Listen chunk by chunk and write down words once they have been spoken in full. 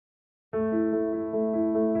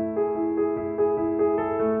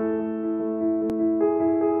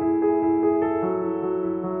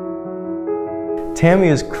Tammy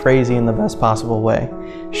is crazy in the best possible way.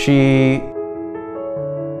 She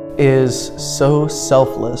is so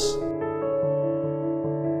selfless.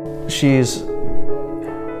 She's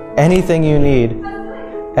anything you need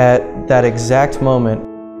at that exact moment.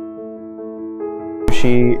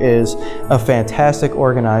 She is a fantastic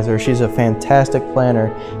organizer. She's a fantastic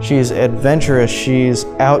planner. She's adventurous. She's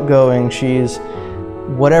outgoing. She's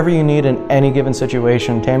whatever you need in any given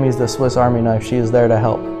situation. Tammy's the Swiss Army knife. She is there to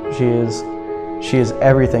help. She is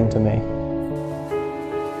everything to me.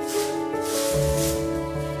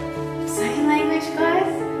 Sign language,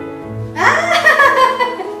 guys?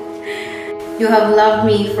 You have loved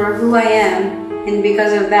me for who I am, and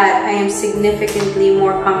because of that, I am significantly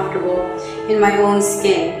more comfortable in my own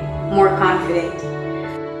skin, more confident.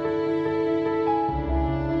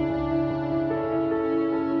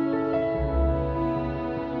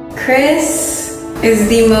 Chris is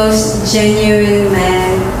the most genuine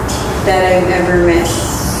man that I've ever met.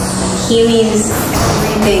 He means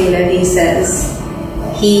everything that he says.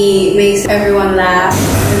 He makes everyone laugh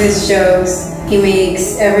with his jokes. He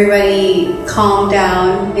makes everybody calm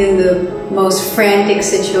down in the most frantic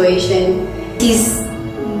situation. He's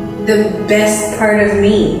the best part of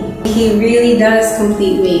me. He really does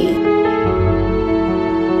complete me.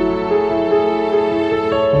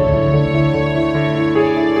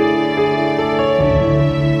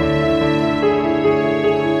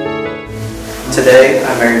 Today,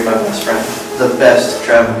 I married my best friend, the best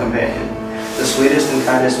travel companion, the sweetest and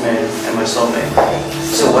kindest man, and my soulmate.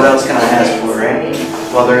 So what else can I ask for, right?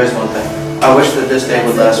 Well, there is one thing. I wish that this day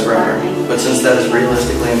would last forever, but since that is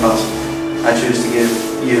realistically impossible, I choose to give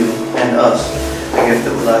you and us a gift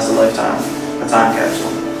that would last a lifetime, a time capsule.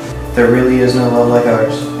 There really is no love like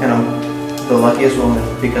ours, and I'm the luckiest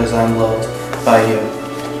woman because I'm loved by you.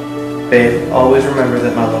 Babe, always remember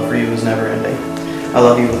that my love for you is never ending. I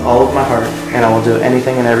love you with all of my heart, and I will do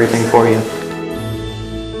anything and everything for you.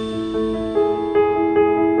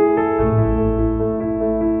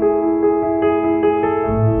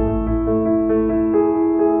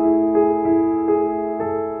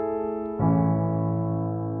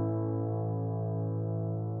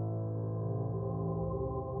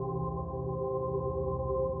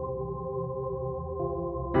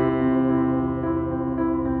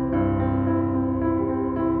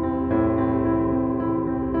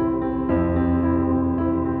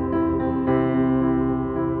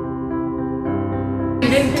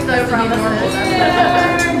 So promises.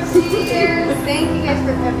 Cheers. Thank you guys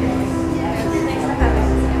for coming. Thanks for having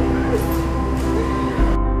us.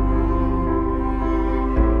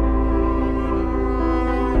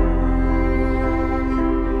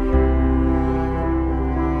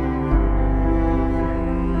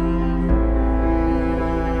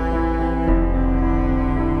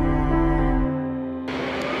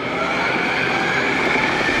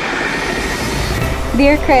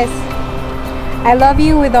 Dear Chris, I love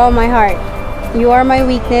you with all my heart. You are my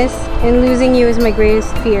weakness, and losing you is my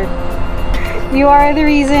greatest fear. You are the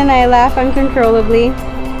reason I laugh uncontrollably,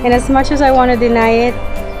 and as much as I want to deny it,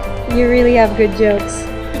 you really have good jokes.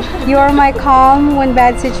 You are my calm when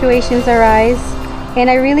bad situations arise, and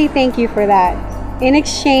I really thank you for that. In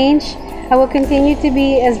exchange, I will continue to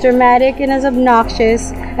be as dramatic and as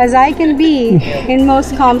obnoxious as I can be in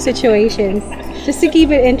most calm situations, just to keep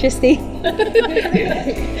it interesting.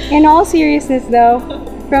 In all seriousness though,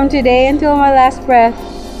 from today until my last breath,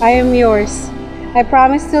 I am yours. I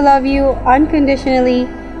promise to love you unconditionally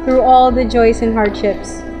through all the joys and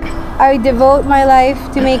hardships. I devote my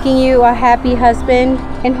life to making you a happy husband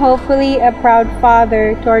and hopefully a proud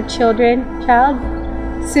father to our child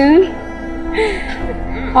soon.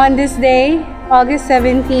 On this day, August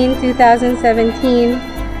 17, 2017,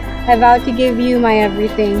 I vow to give you my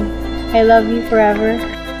everything. I love you forever.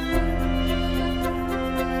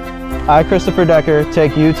 I, Christopher Decker,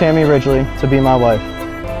 take you, Tammy Ridgely, to be my wife.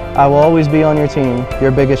 I will always be on your team,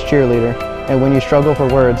 your biggest cheerleader, and when you struggle for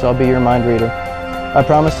words, I'll be your mind reader. I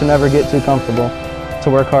promise to never get too comfortable, to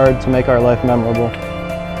work hard to make our life memorable.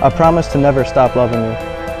 I promise to never stop loving you,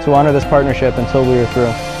 to honor this partnership until we are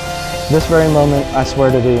through. This very moment, I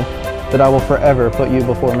swear to thee, that I will forever put you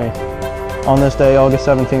before me. On this day, August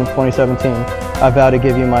 17, 2017, I vow to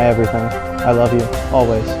give you my everything. I love you,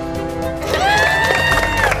 always.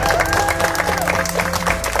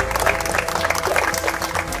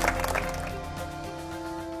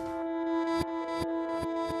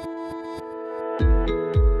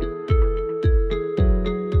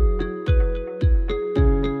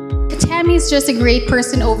 Tammy's just a great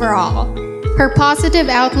person overall. Her positive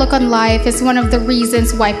outlook on life is one of the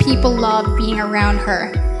reasons why people love being around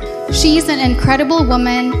her. She's an incredible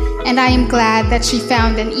woman, and I am glad that she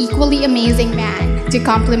found an equally amazing man. to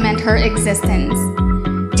complement her existence.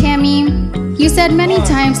 Tammy, you said many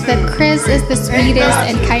times that Chris is the sweetest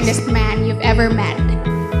and kindest man you've ever met.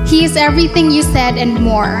 He is everything you said and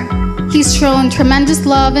more. He's shown tremendous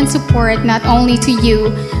love and support not only to you,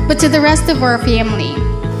 but to the rest of our family.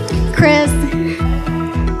 Chris,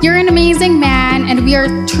 you're an amazing man, and we are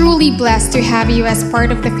truly blessed to have you as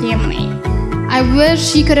part of the family. I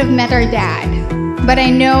wish you could have met our dad, but I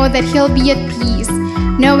know that he'll be at peace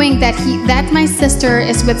knowing that my sister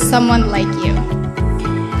is with someone like you.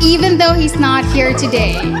 Even though he's not here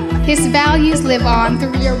today, his values live on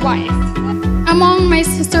through your wife. Among my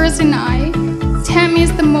sisters and I, Tammy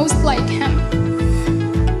is the most like him.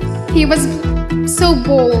 He was so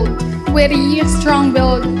bold, witty,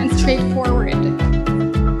 strong-willed, and straightforward.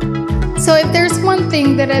 So if there's one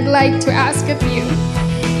thing that I'd like to ask of you,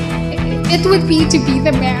 it would be to be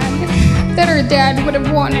the man that her dad would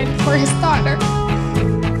have wanted for his daughter.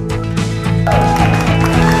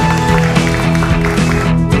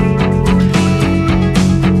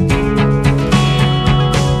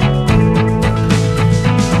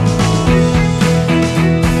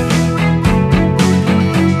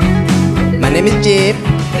 My name is Jib.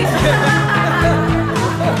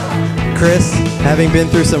 Chris, having been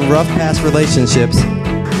through some rough past relationships,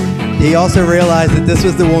 he also realized that this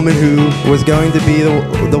was the woman who was going to be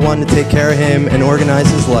the one to take care of him and organize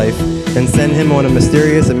his life and send him on a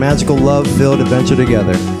mysterious and magical love-filled adventure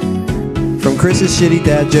together. From Chris's shitty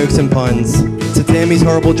dad jokes and puns to Tammy's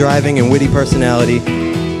horrible driving and witty personality,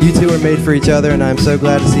 you two are made for each other, and I'm so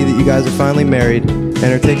glad to see that you guys are finally married and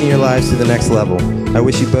are taking your lives to the next level. I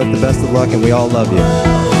wish you both the best of luck, and we all love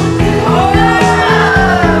you.